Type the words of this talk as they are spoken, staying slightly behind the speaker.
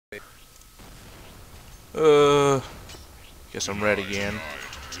Guess I'm red again.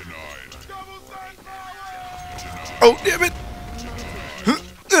 Oh, damn it!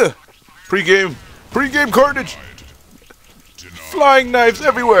 Pre-game carnage! Flying knives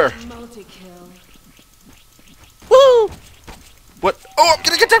everywhere! Woo! What? Oh, I'm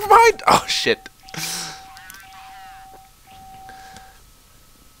gonna get attacked from behind! Oh, shit.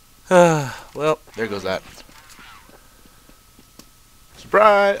 Well, there goes that.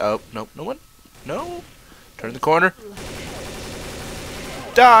 Surprise! Oh, nope, no one? No? Turn the corner.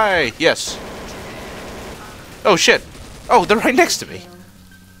 Die! Yes. Oh, shit. Oh, they're right next to me.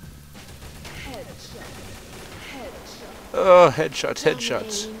 Oh, headshots,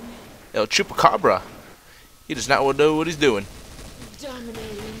 headshots. El Chupacabra. He does not know what he's doing.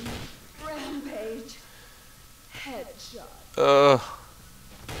 Dominating. Rampage. Headshot.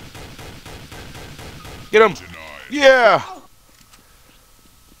 Get him! Yeah!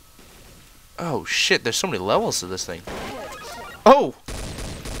 Oh shit, there's so many levels to this thing. Oh!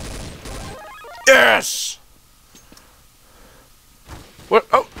 Yes! What?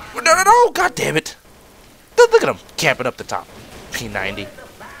 Oh, no! God damn it! Look at him camping up the top. P90.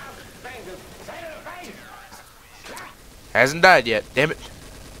 Hasn't died yet, damn it.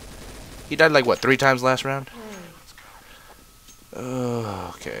 He died like, what, 3 times last round?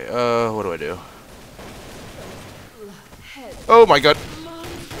 Okay, what do I do? Oh my god.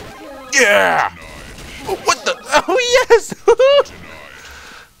 Yeah! Oh, what the? Oh, yes!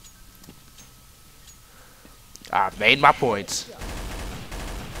 I've made my points.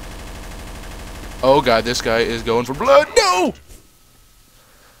 Oh god, this guy is going for blood. No!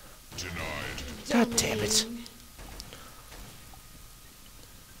 God damn it.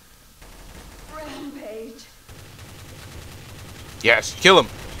 Yes, kill him.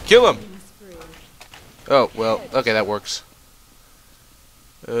 Kill him. Oh, well, okay, that works.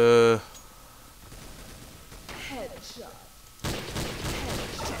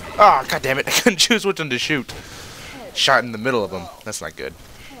 Ah, god damn it. I couldn't choose which one to shoot. Shot in the middle of him. That's not good.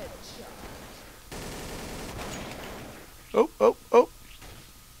 Oh.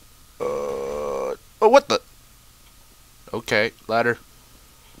 Oh, what the? Okay, ladder.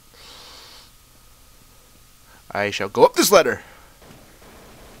 I shall go up this ladder.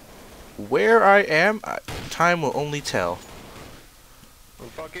 Where I am, time will only tell. Where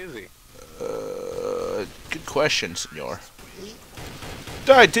the fuck is he? Good question, senor.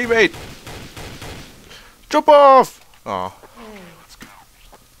 Die, teammate! Jump off! Aw.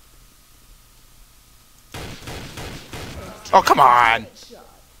 Oh, come on!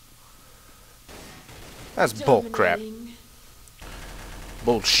 That's bull crap.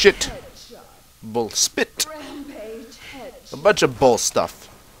 Bullshit. Bull spit. A bunch of bull stuff.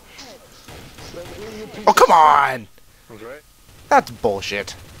 Oh, come on! That's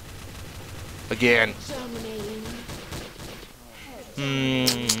bullshit. Again.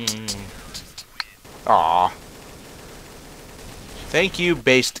 Aw. Thank you,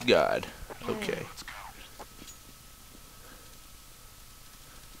 based God. Okay.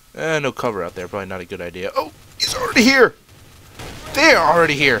 No cover out there. Probably not a good idea. Oh, he's already here! They are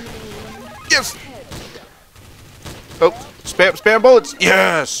already here! Yes! Oh, spam bullets!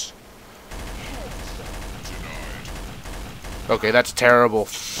 Yes! Okay, that's terrible.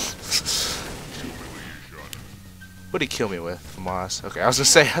 What'd he kill me with, Moss? Okay, I was gonna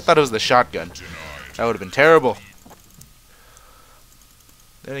say, I thought it was the shotgun. That would have been terrible.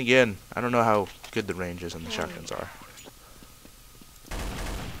 Then again, I don't know how good the ranges on the shotguns are.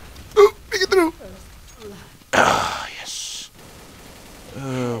 Oh, make it through! Ah, yes.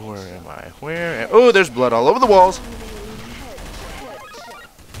 Where am I? Oh, there's blood all over the walls.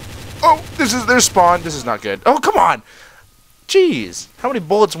 Oh, this is their spawn. This is not good. Oh, come on! Jeez, how many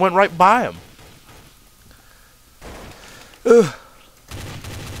bullets went right by him? Ugh.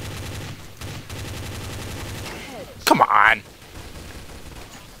 Come on!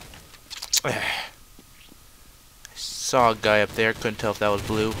 I saw a guy up there. Couldn't tell if that was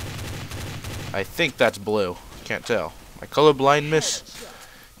blue. I think that's blue. Can't tell. My color blindness,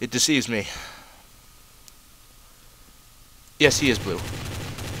 it deceives me. Yes, he is blue.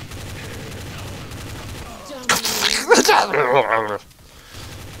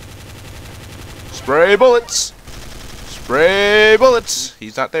 Spray bullets! Spray bullets!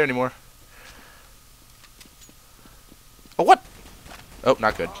 He's not there anymore. Oh, what? Oh,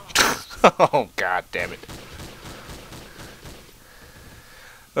 not good. Oh, god damn it.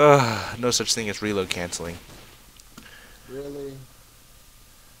 No such thing as reload canceling. Really?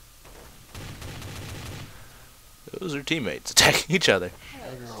 Those are teammates attacking each other.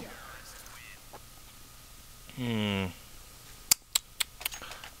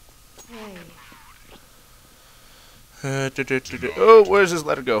 Oh, where's this?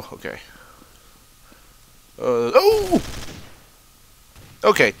 Let it go. Okay. Oh!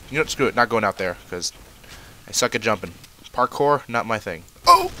 Okay, you know what? Screw it. Not going out there, because I suck at jumping. Parkour, not my thing.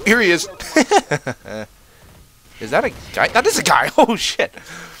 Oh, here he is. Is that a guy? That is a guy. Oh, shit.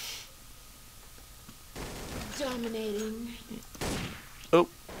 Dominating. Oh.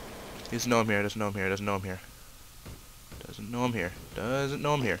 He doesn't know I'm here. Doesn't know I'm here. Doesn't know I'm here. Doesn't know I'm here. Doesn't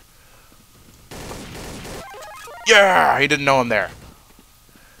know I'm here. Yeah! He didn't know I'm there.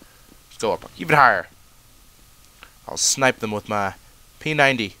 Let's go up even higher. I'll snipe them with my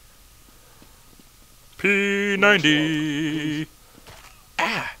P90. P90.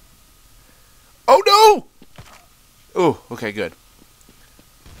 Ah. Oh no! Oh, okay, good.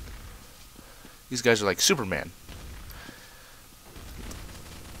 These guys are like Superman.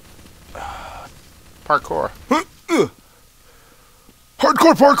 Parkour.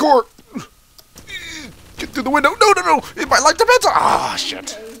 Hardcore parkour! Get through the window. No, no, no! It might like the pencil! Ah,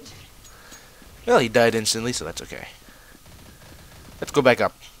 shit. Well, he died instantly, so that's okay. Let's go back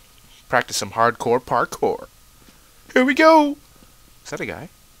up. Practice some hardcore parkour. Here we go! Is that a guy?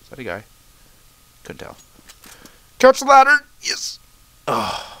 Is that a guy? Couldn't tell. Catch the ladder! Yes!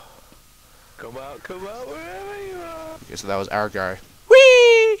 Oh. Come out wherever you are. Okay, so that was our guy.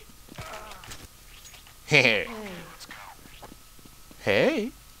 Whee! Hey.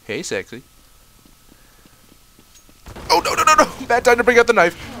 Hey. Hey, sexy. Oh, no, no, no, no! Bad time to bring out the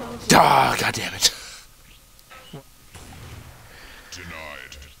knife. Ah, God damn it.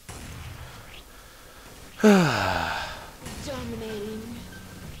 Dominating.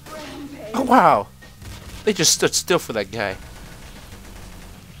 Rampage. Oh, wow. They just stood still for that guy.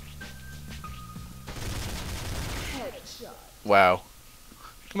 Headshot. Wow.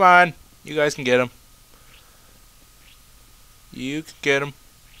 Come on. You guys can get him. You can get him.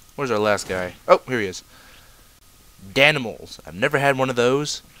 Where's our last guy? Oh, here he is. Danimals. I've never had one of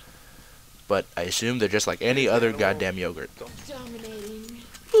those, but I assume they're just like any other goddamn yogurt. Dominating.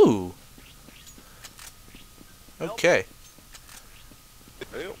 Ooh. Okay.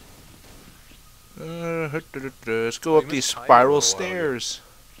 Let's go up these spiral stairs.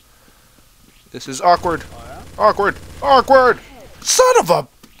 This is awkward. Awkward. Awkward. Son of a...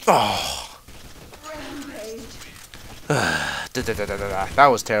 Oh. Rampage. That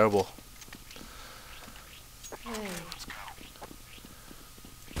was terrible.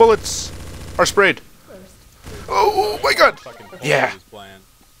 Bullets are sprayed. Oh my god. Yeah.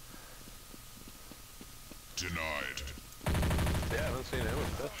 Denied. Yeah, I haven't seen him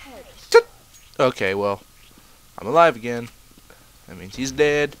with that. Okay, well, I'm alive again. That means he's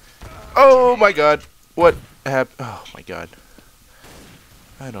dead. Oh my god. What happened? Oh my god.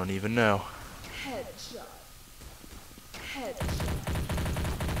 I don't even know. Headshot.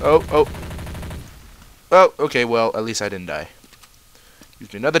 Headshot. Oh, oh. Oh, okay, well, at least I didn't die.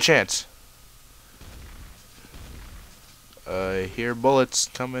 Gives me another chance. I hear bullets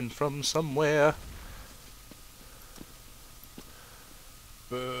coming from somewhere.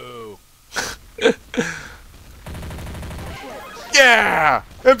 Boo. Yeah!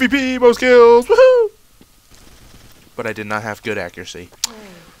 MVP, most kills! Woohoo! But I did not have good accuracy.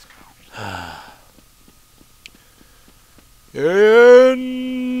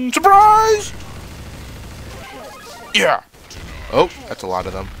 And surprise! Yeah! Oh, that's a lot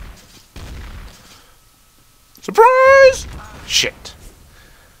of them. Surprise! Shit.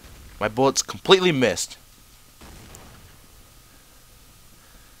 My bullets completely missed.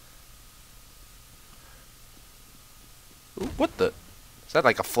 Ooh, what the? Is that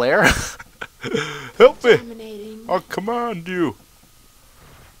like a flare? Help me! Dominating. I'll command you.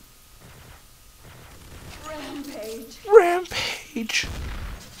 Rampage. Rampage.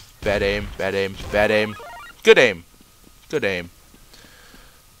 Bad aim, bad aim, bad aim. Good aim. Good aim.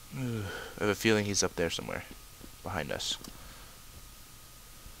 I have a feeling he's up there somewhere. Behind us.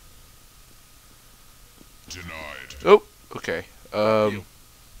 Denied. Oh, okay.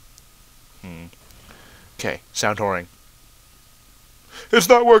 Okay, sound whoring. It's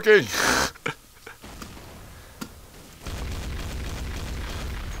not working!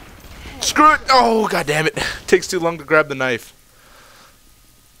 Screw it! Oh, god damn it. Takes too long to grab the knife.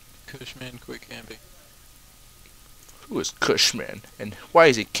 Cushman, quit camping. Who is Cushman? And why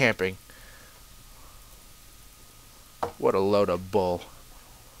is he camping? What a load of bull.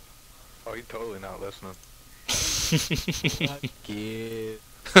 Oh, he's totally not listening. Headshot.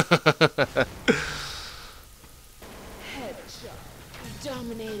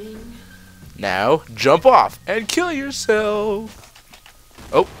 Dominating. Now, jump off and kill yourself.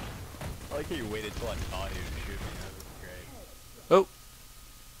 Oh, I like how you waited till I saw you to shoot me. That was great.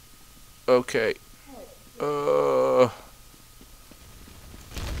 okay.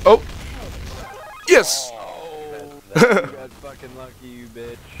 Oh! Yes! You got fucking lucky, you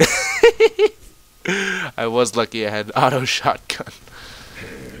bitch. I was lucky I had an auto shotgun.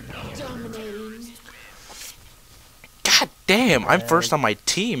 Dominating. God damn, I'm first on my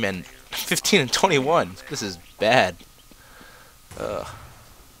team and 15 and 21. This is bad.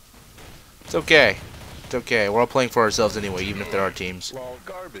 It's okay. It's okay. We're all playing for ourselves anyway, even if there are teams. Well,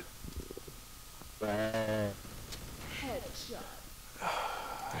 garbage. Headshot.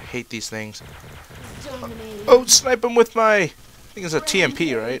 I hate these things. Dominating. Oh, snipe him with my... I think it's a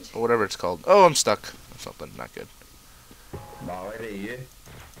TMP, right? Or whatever it's called. Oh, I'm stuck. Or something. Not good.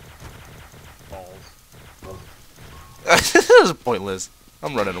 Balls. This is pointless.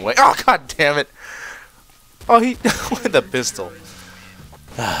 I'm running away. Oh, god damn it. Oh, he... with the pistol.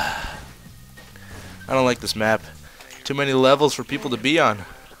 I don't like this map. Too many levels for people to be on.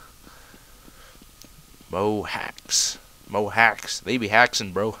 Mo hacks. Mo hacks. They be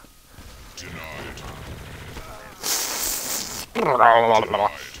hacksing, bro.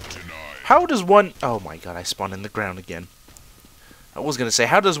 How does one... Oh my god, I spawned in the ground again. I was gonna say,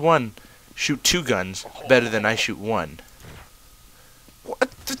 how does one shoot two guns better than I shoot one? What?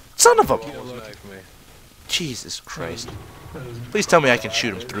 The son of a... Jesus Christ. Please tell me I can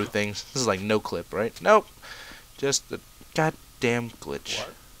shoot him through things. This is like no clip, right? Nope. Just a goddamn glitch.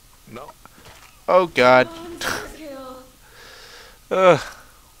 What? No. Oh god. Monster kill.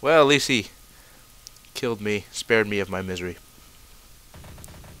 Well, at least he killed me, spared me of my misery.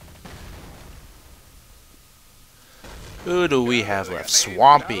 Who do we have left?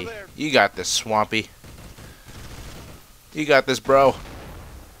 Swampy. You got this, Swampy. You got this, bro.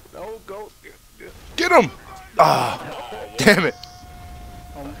 No, go. Get him! Ah, damn it.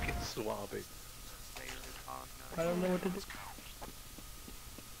 Fucking swampy. I don't know what to do.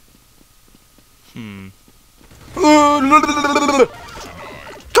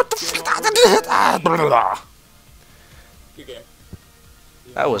 Cut the f-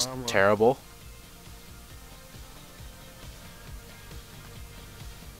 That was terrible.